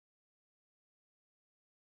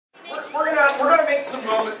we're gonna make some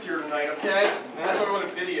moments here tonight, okay? And that's what I want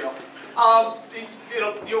to video.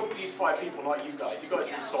 These 5 people, not you guys. You guys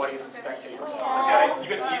are just audience and spectators, okay? You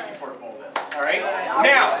get the easy part of all this, all right?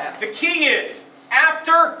 Now, the key is,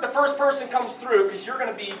 after the first person comes through, because you're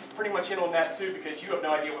going to be pretty much in on that too, because you have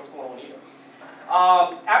no idea what's going on either.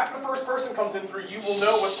 After the first person comes in through, you will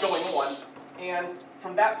know what's going on, and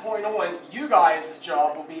from that point on, you guys'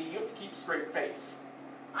 job will be, you have to keep a straight face.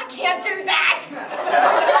 I can't do that!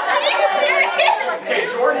 Are you serious? Okay,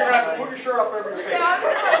 Jordan, you're going to have to put your shirt up over your face.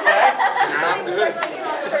 Okay?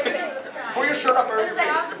 Put your shirt up over your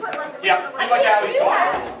face. Yeah, be like Allie's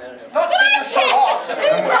daughter. Not take your shirt off, just put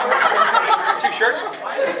it over your face. 2 shirts?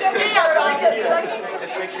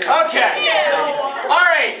 Okay.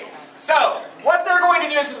 Alright, so what they're going to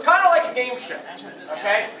do is it's kind of like a game show.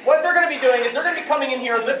 Okay? What they're going to be doing is they're going to be coming in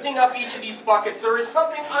here and lifting up each of these buckets. There is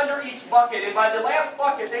something under each bucket, and by the last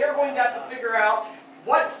bucket, they are going to have to figure out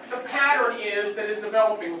what the pattern is that is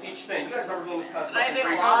developing with each thing. You guys remember doing this kind of stuff?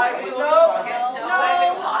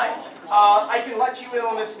 I can let you in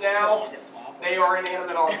on this now. They are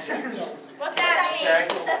inanimate objects. What's that Okay?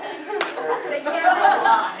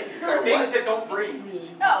 Things that don't breathe.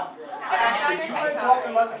 No. Ashley, do you want to come up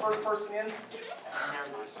and let the first person in?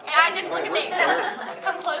 Isaac, look at me.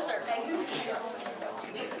 Come closer.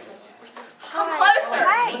 Come closer.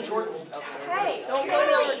 Hey. Jordan. Hey. Don't go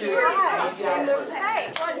over here.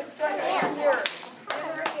 Hey.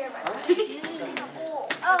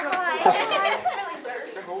 Oh, hi.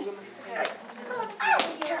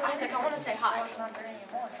 Isaac, I want to say hi.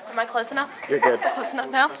 Am I close enough? You're good. Close enough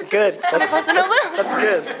now? Good. Am I close enough? That's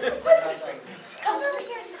good. Come over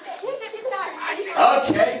here and sit beside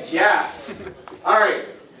me. Okay, Jess. Alright.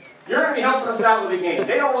 You're going to be helping us out with the game.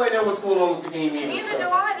 They don't really know what's going on with the game either. Neither do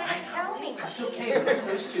I. They didn't tell me. It's okay, we're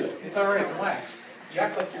supposed to. It's alright, relax. You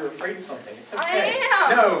act like you're afraid of something. It's okay.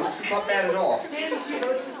 I am. No, this is not bad at all.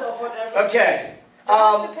 Okay.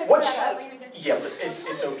 Yeah, but it's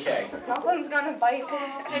okay. Nothing's gonna bite.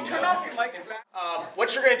 Hey, turn off your mic.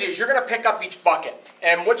 What you're going to do is you're going to pick up each bucket.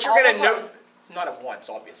 And what you're going to know... Not at once,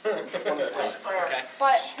 obviously. One at a time. Okay?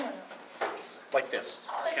 But, Like this.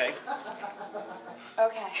 Okay?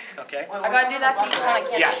 okay. Okay? I gotta do that to each one. I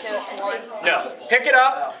can't Yes. just do it in one. No. Pick it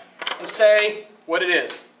up and say what it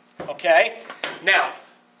is. Okay? Now,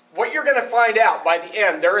 what you're going to find out by the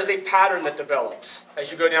end, there is a pattern that develops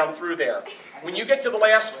as you go down through there. When you get to the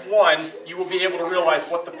last one, you will be able to realize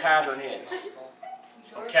what the pattern is.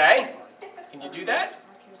 Okay? Can you do that?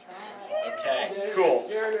 Okay, cool.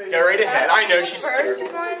 Go right ahead. I know she's scared. First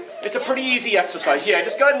one, It's a pretty easy exercise. Yeah,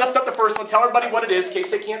 just go ahead and lift up the first one. Tell everybody what it is in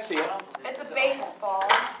case they can't see it. it's a baseball.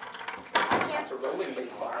 It's a rolling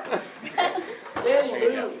baseball. There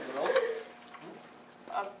you go.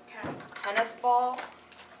 A tennis ball.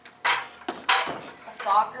 A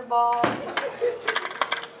soccer ball.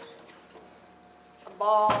 A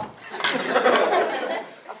ball.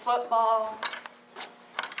 A football.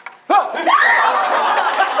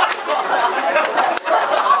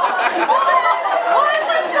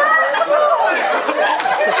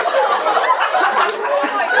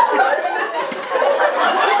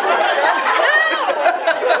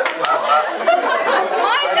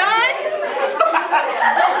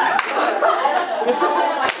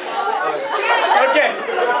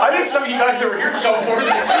 Some of you guys over here jump more than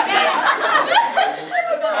this.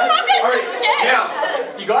 Alright, now,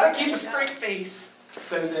 you gotta keep a straight face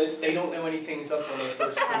so that they don't know anything's up when they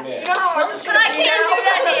first come in. But I can't do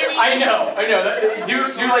that, Danny. I know.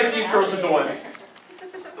 Do like these girls are doing.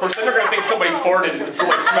 Of course, then they're gonna think somebody farted and it's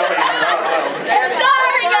really smelly.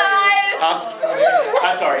 Sorry, guys. Huh?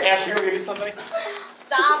 That's alright. Ash, you're gonna get something?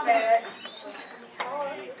 Stop it.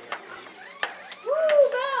 Woo,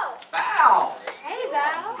 Val. Val! Hey,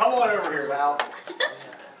 Val. Come on over here, Val.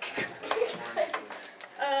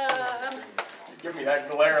 Give me that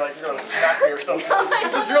glare like you're going to smack me or something.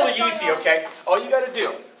 This is really easy, okay? All you got to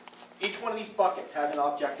do, each one of these buckets has an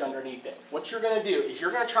object underneath it. What you're going to do is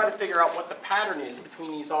you're going to try to figure out what the pattern is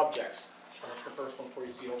between these objects. That's the first one for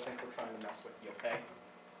you so you don't think we're trying to mess with you, okay?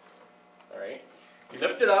 Alright? You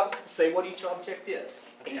lift it up, say what each object is,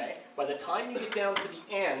 okay? By the time you get down to the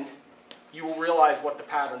end, you will realize what the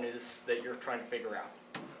pattern is that you're trying to figure out.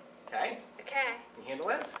 Okay? Okay. Can you handle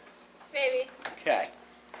this? Maybe. Okay.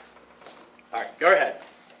 Alright, go ahead.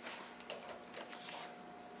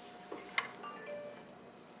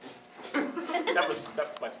 that was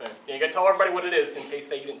my thing. Yeah, you gotta tell everybody what it is in case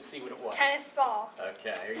they didn't see what it was. Tennis ball.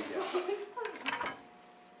 Okay, there you go.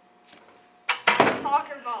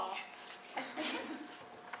 Soccer ball.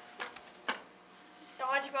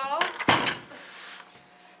 Dodgeball.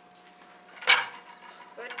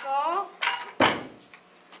 Football.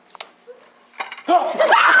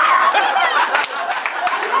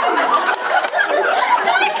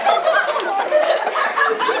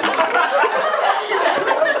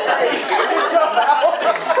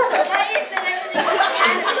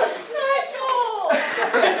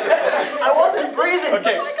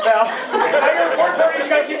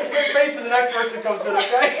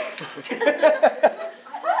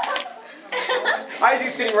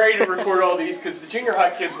 to record all these because the junior high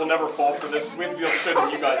kids will never fall for this. We have to be able to show them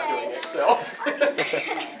you guys doing it. So,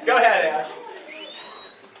 go ahead, Ash.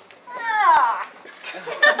 Ah.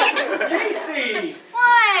 Casey,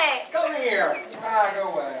 What? come here. Go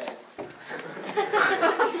away.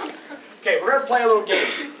 Okay, we're gonna play a little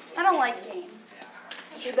game. I don't like games.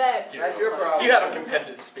 Too bad. That's your problem. You have a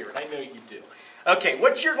competitive spirit. I know you do. Okay,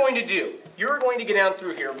 what you're going to do, you're going to get down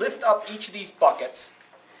through here, lift up each of these buckets.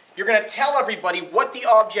 You're going to tell everybody what the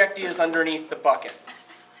object is underneath the bucket.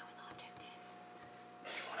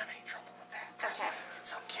 You won't have any trouble with that. Trust me,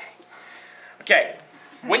 it's okay. Okay,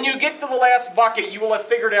 when you get to the last bucket, you will have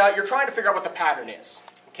figured out, you're trying to figure out what the pattern is.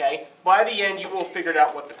 Okay, by the end, you will have figured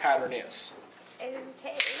out what the pattern is. Okay.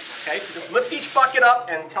 Okay, so just lift each bucket up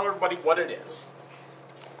and tell everybody what it is.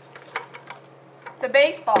 It's a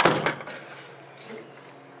baseball.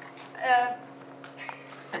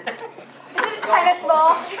 This is tennis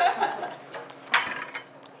ball.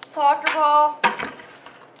 Soccer ball.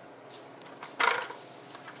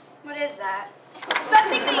 What is that?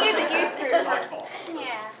 Something they use at youth group. Football.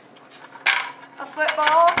 Yeah. A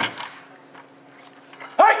football.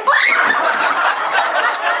 Hey!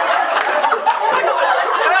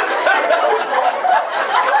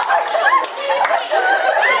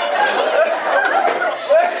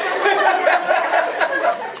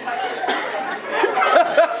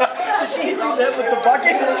 She hit you that with the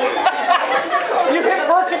bucket? You hit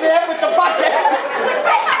her in that with the bucket!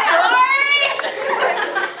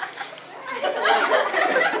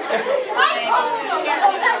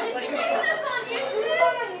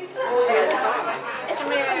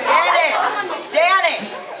 Danny!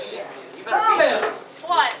 Thomas!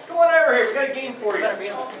 What? Come on over here, we got a game for you.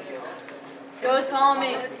 Go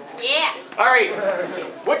Tommy. Yeah. Alright,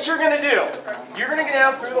 what you're going to do, you're going to get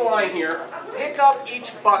down through the line here, pick up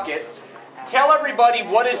each bucket, tell everybody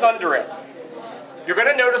what is under it. You're going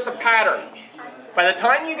to notice a pattern. By the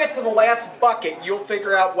time you get to the last bucket, you'll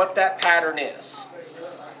figure out what that pattern is.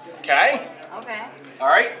 Okay? Okay.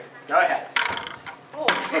 Alright, go ahead. Oh,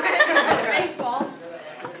 that's a baseball.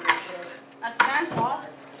 That's a tennis ball.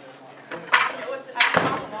 That's a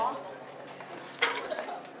softball.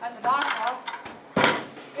 That's a dodgeball.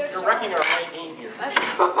 You're wrecking our right game here. That's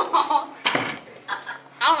cool.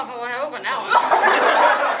 I don't know if I want to open that one.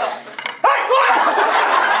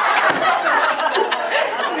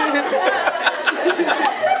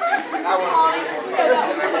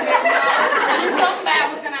 Something bad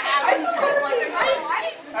was going to happen.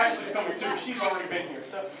 Ashley's coming too, she's already been here.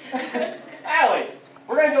 So, Allie,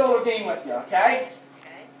 we're going to do a little game with you, okay?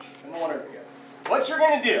 Okay. Come on over here. What you're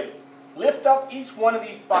going to do, lift up each one of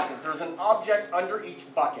these buckets. There's an object under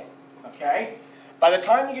each bucket, okay? By the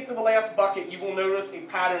time you get to the last bucket, you will notice a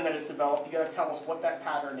pattern that is developed. You got to tell us what that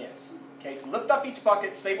pattern is. Okay, so lift up each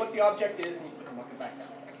bucket, say what the object is, and you put the bucket back down.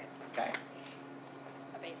 Okay?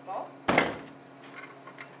 A baseball.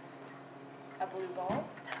 A blue ball.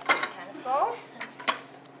 A tennis ball.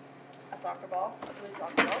 A soccer ball. A blue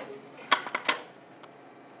soccer ball.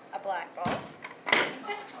 A black ball.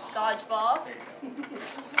 Dodgeball.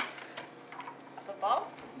 A football.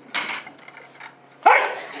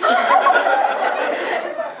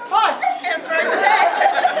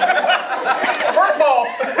 Bird ball!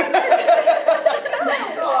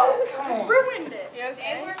 Ruined it. You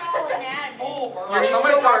okay? We're all anatomy.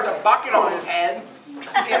 Somebody parked a bucket on his head.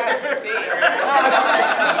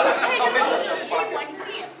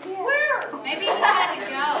 Maybe he had to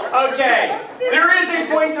go. Okay, there is a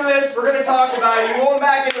point to this. We're going to talk about it. You going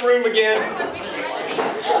back in the room again.